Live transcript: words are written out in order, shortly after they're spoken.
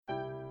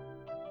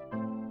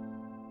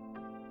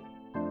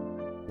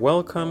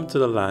Welcome to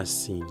the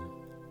last scene.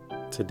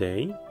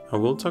 Today, I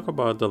will talk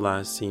about the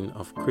last scene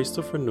of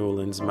Christopher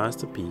Nolan's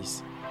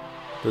masterpiece,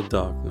 The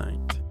Dark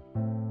Knight.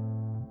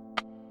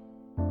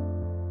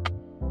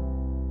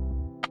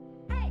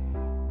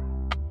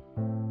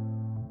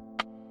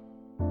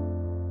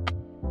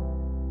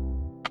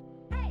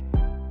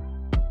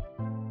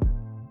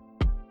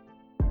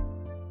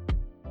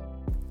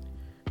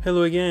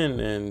 Hello again,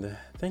 and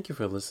thank you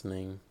for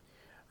listening.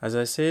 As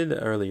I said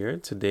earlier,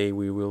 today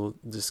we will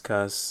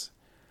discuss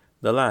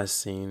the last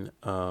scene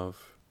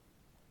of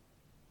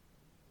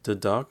The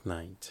Dark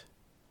Knight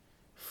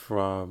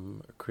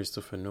from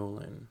Christopher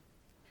Nolan.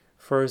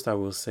 First, I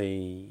will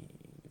say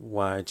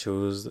why I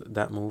chose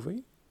that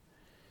movie.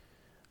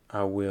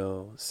 I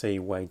will say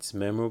why it's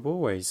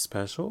memorable, why it's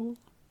special,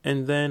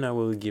 and then I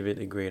will give it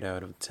a grade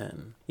out of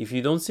 10. If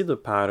you don't see the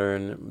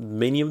pattern,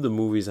 many of the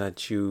movies I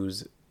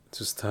choose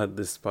to start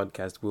this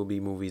podcast will be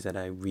movies that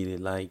I really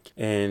like,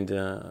 and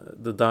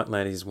The Dark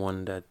Knight is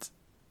one that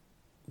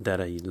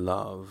I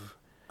love.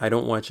 I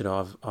don't watch it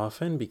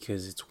often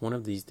because it's one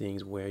of these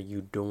things where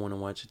you don't want to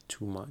watch it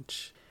too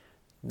much.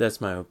 That's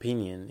my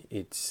opinion.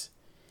 It's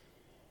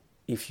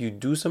if you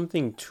do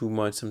something too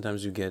much,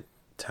 sometimes you get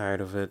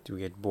tired of it, you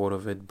get bored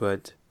of it,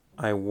 but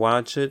I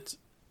watch it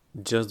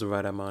just the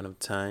right amount of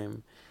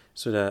time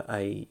so that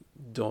I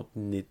don't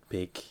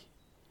nitpick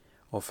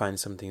or find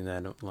something that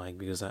I don't like,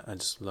 because I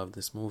just love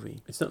this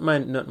movie. It's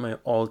not my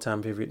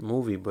all-time favorite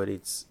movie, but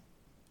it's,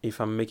 if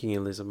I'm making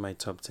a list of my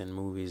top 10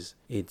 movies,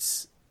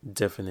 it's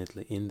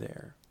definitely in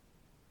there.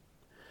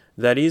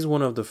 That is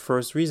one of the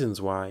first reasons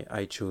why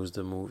I chose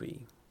the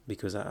movie,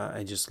 because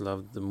I just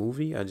love the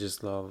movie. I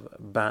just love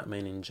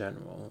Batman in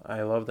general.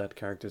 I love that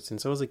character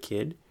since I was a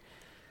kid.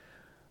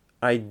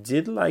 I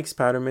did like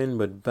Spider-Man,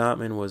 but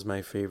Batman was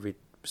my favorite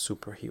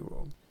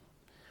superhero.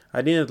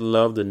 I didn't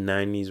love the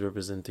 90s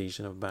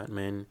representation of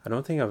Batman. I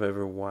don't think I've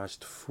ever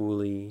watched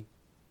fully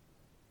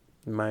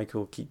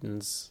Michael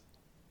Keaton's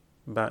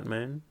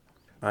Batman.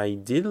 I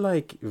did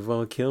like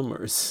Val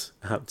Kilmer's,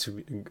 I have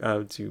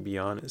to be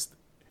honest.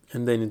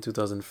 And then in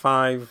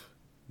 2005,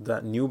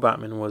 that new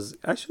Batman was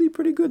actually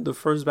pretty good. The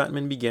first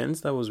Batman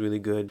Begins, that was really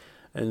good.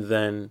 And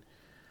then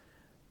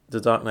The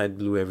Dark Knight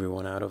blew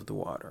everyone out of the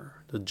water.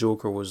 The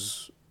Joker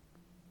was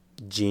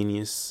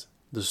genius.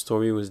 The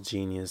story was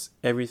genius.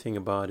 Everything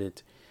about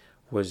it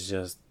was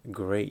just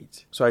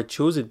great. So I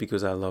chose it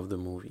because I love the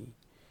movie.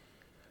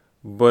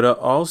 But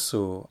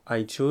also,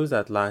 I chose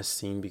that last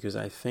scene because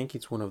I think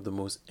it's one of the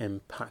most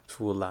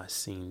impactful last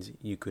scenes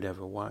you could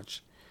ever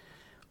watch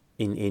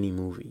in any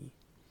movie.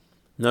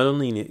 Not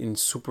only in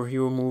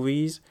superhero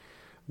movies,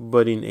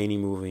 but in any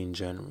movie in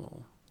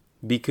general.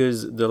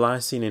 Because the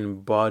last scene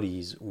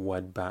embodies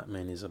what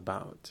Batman is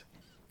about.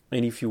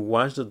 And if you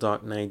watch The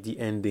Dark Knight, the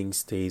ending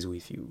stays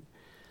with you.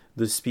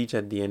 The speech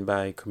at the end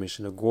by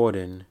Commissioner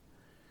Gordon,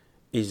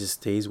 it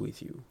just stays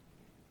with you.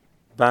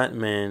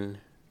 Batman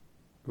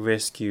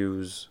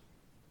rescues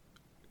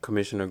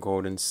Commissioner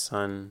Gordon's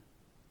son,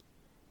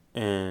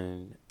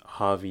 and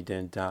Harvey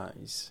then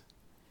dies.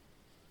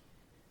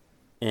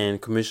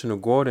 And Commissioner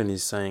Gordon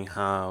is saying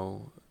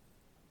how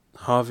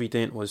Harvey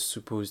Dent was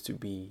supposed to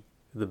be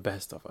the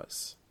best of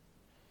us,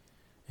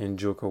 and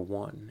Joker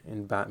won,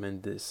 and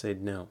Batman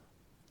said no.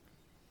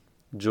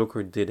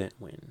 Joker didn't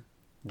win.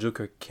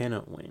 Joker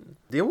cannot win.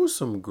 There were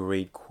some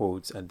great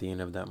quotes at the end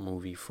of that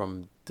movie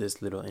from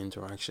this little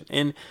interaction.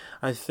 And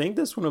I think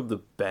that's one of the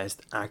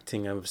best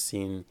acting I've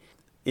seen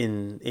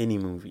in any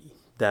movie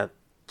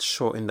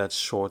in that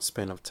short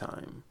span of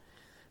time.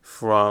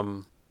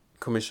 From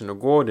Commissioner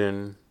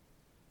Gordon,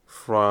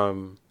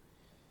 from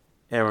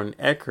Aaron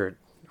Eckhart,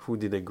 who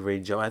did a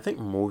great job. I think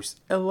most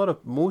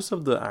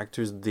of the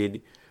actors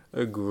did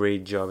a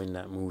great job in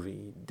that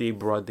movie. They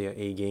brought their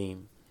A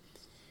game.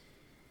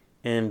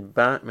 And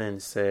Batman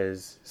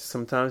says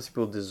sometimes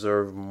people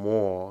deserve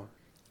more,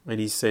 and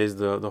he says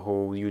the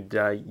whole you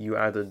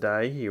either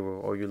die a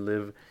hero or you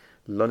live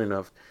long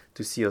enough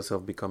to see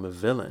yourself become a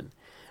villain.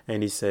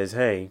 And he says,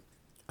 hey,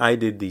 I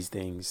did these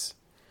things.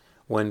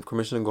 When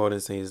Commissioner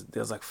Gordon says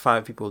there's like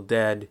 5 people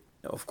dead,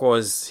 of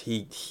course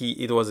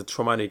it was a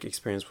traumatic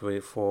experience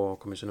for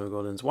Commissioner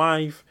Gordon's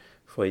wife,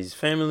 for his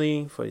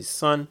family, for his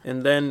son.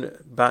 And then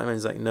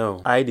Batman's like,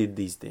 no, I did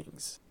these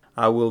things.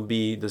 I will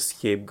be the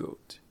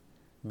scapegoat.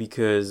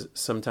 Because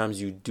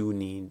sometimes you do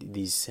need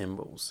these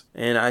symbols.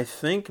 And I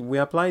think we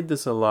applied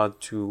this a lot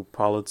to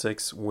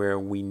politics, where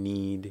we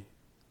need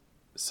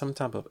some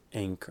type of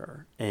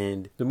anchor.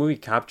 And the movie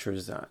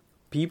captures that.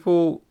 Many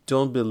people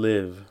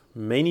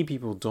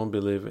don't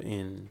believe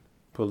in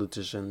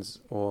politicians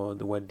or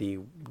what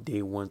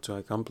they want to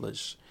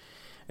accomplish.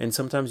 And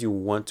sometimes you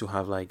want to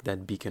have like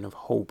that beacon of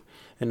hope.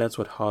 And that's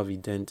what Harvey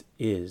Dent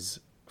is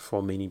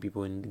for many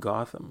people in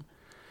Gotham.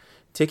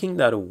 Taking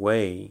that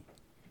away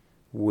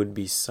would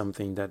be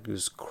something that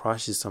just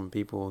crushes some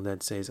people,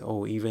 that says,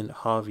 oh, even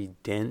Harvey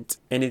Dent.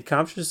 And it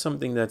captures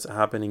something that's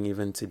happening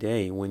even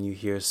today when you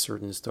hear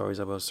certain stories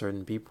about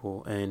certain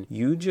people, and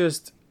you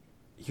just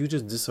you're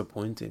just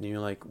disappointed, and you're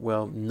like,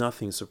 well,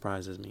 nothing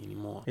surprises me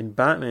anymore. And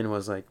Batman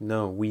was like,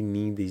 no, we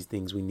need these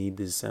things, we need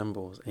these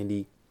symbols. And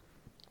he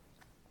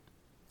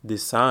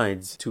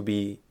decides to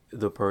be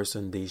the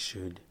person they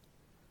should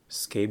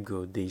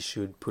scapegoat, they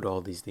should put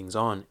all these things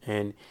on.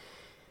 And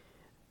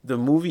the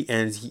movie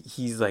ends,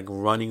 he's like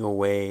running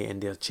away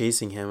and they're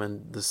chasing him,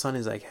 and the son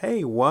is like,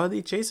 hey, why are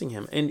they chasing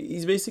him? And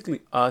he's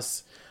basically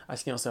us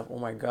asking ourselves, oh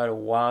my god,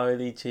 why are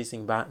they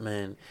chasing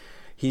Batman?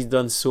 He's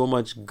done so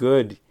much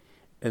good.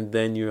 And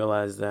then you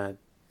realize that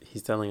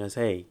he's telling us,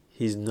 hey,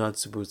 he's not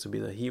supposed to be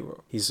the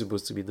hero. He's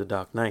supposed to be the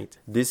Dark Knight.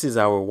 This is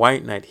our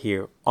White Knight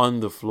here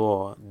on the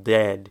floor,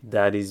 dead.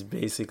 That is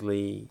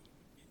basically,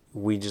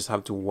 we just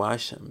have to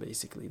wash him,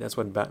 basically. That's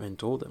what Batman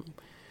told him.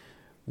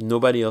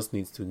 Nobody else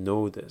needs to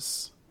know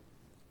this,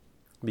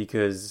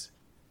 because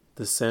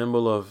the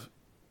symbol of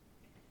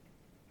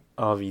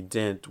Harvey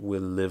Dent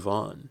will live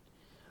on.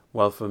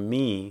 While for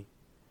me,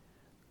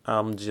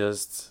 I'm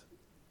just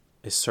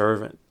a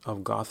servant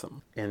of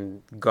Gotham.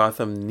 And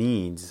Gotham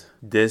needs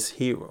this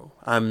hero.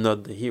 I'm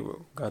not the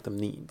hero. Gotham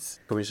needs.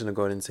 Commissioner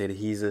Gordon said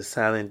he's a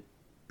silent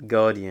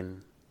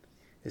guardian,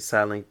 a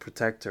silent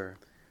protector,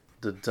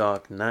 the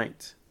Dark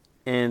Knight.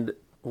 And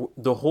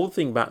the whole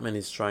thing Batman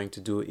is trying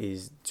to do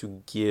is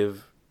to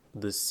give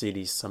the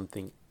city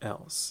something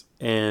else.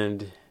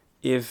 And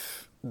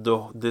if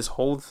this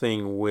whole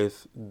thing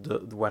with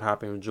what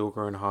happened with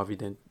Joker and Harvey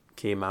Dent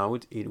came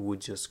out,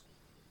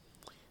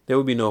 there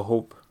would be no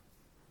hope.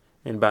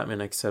 And Batman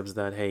accepts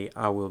that, hey,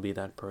 I will be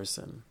that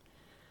person.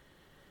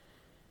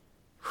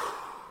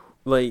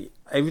 Like,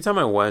 every time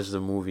I watch the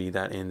movie,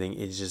 that ending,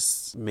 it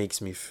just makes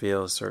me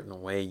feel a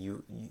certain way.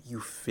 You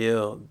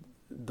feel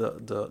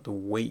the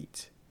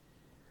weight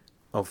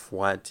of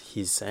what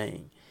he's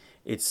saying.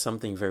 It's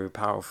something very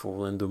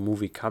powerful, and the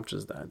movie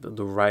captures that.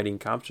 The writing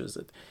captures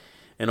it.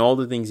 And all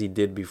the things he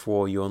did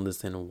before, you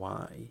understand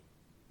why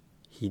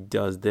he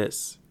does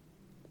this.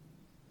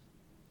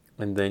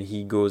 And then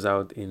he goes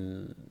out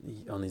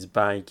on his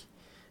bike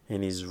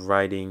and he's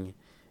riding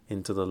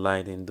into the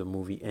light, and the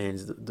movie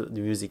ends. The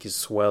music is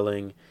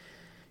swelling.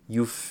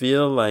 You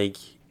feel like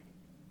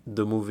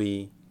the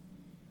movie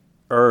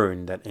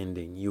earned that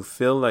ending. You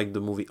feel like the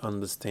movie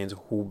understands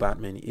who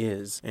Batman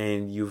is,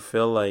 and you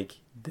feel like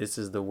this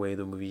is the way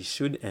the movie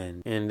should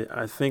end. And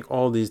I think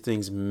all these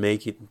things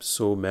make it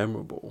so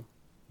memorable.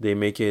 They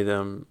make it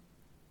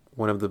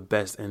one of the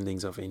best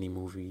endings of any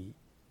movie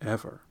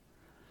ever.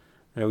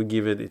 I would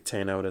give it a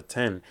 10 out of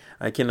 10.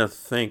 I cannot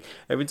think.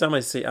 Every time I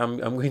say, I'm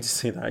going to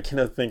say that, I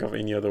cannot think of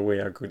any other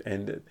way I could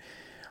end it.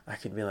 I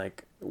could be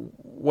like,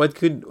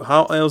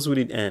 how else would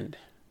it end?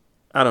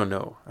 I don't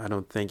know. I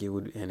don't think it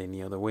would end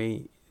any other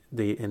way.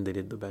 They ended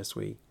it the best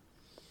way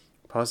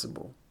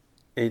possible.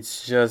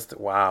 It's just,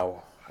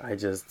 wow. I'm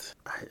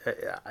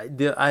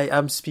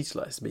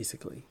speechless,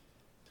 basically.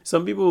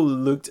 Some people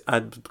looked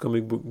at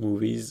comic book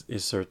movies a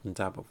certain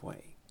type of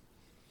way.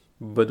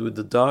 But with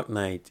The Dark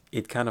Knight,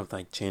 it kind of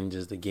like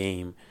changes the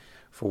game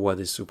for what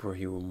a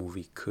superhero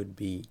movie could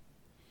be.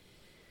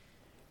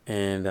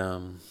 And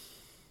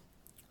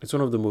it's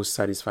one of the most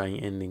satisfying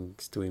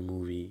endings to a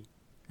movie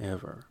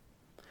ever.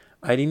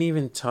 I didn't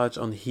even touch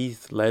on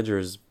Heath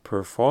Ledger's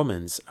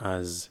performance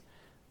as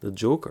the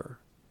Joker,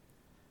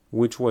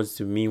 which was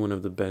to me one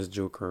of the best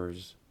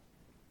Jokers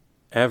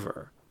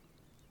ever.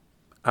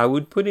 I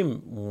would put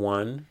him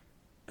 1,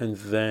 and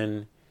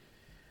then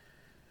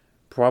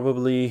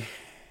probably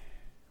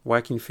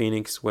what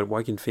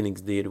Joaquin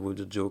Phoenix did with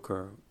the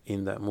Joker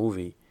in that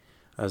movie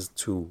as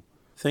 2.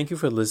 Thank you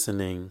for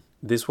listening.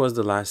 This was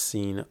the last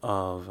scene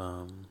of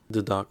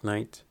The Dark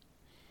Knight.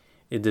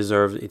 It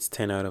deserves its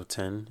 10 out of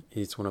 10.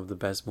 It's one of the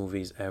best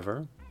movies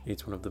ever.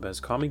 It's one of the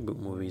best comic book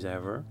movies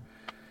ever.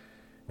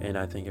 And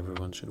I think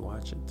everyone should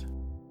watch it.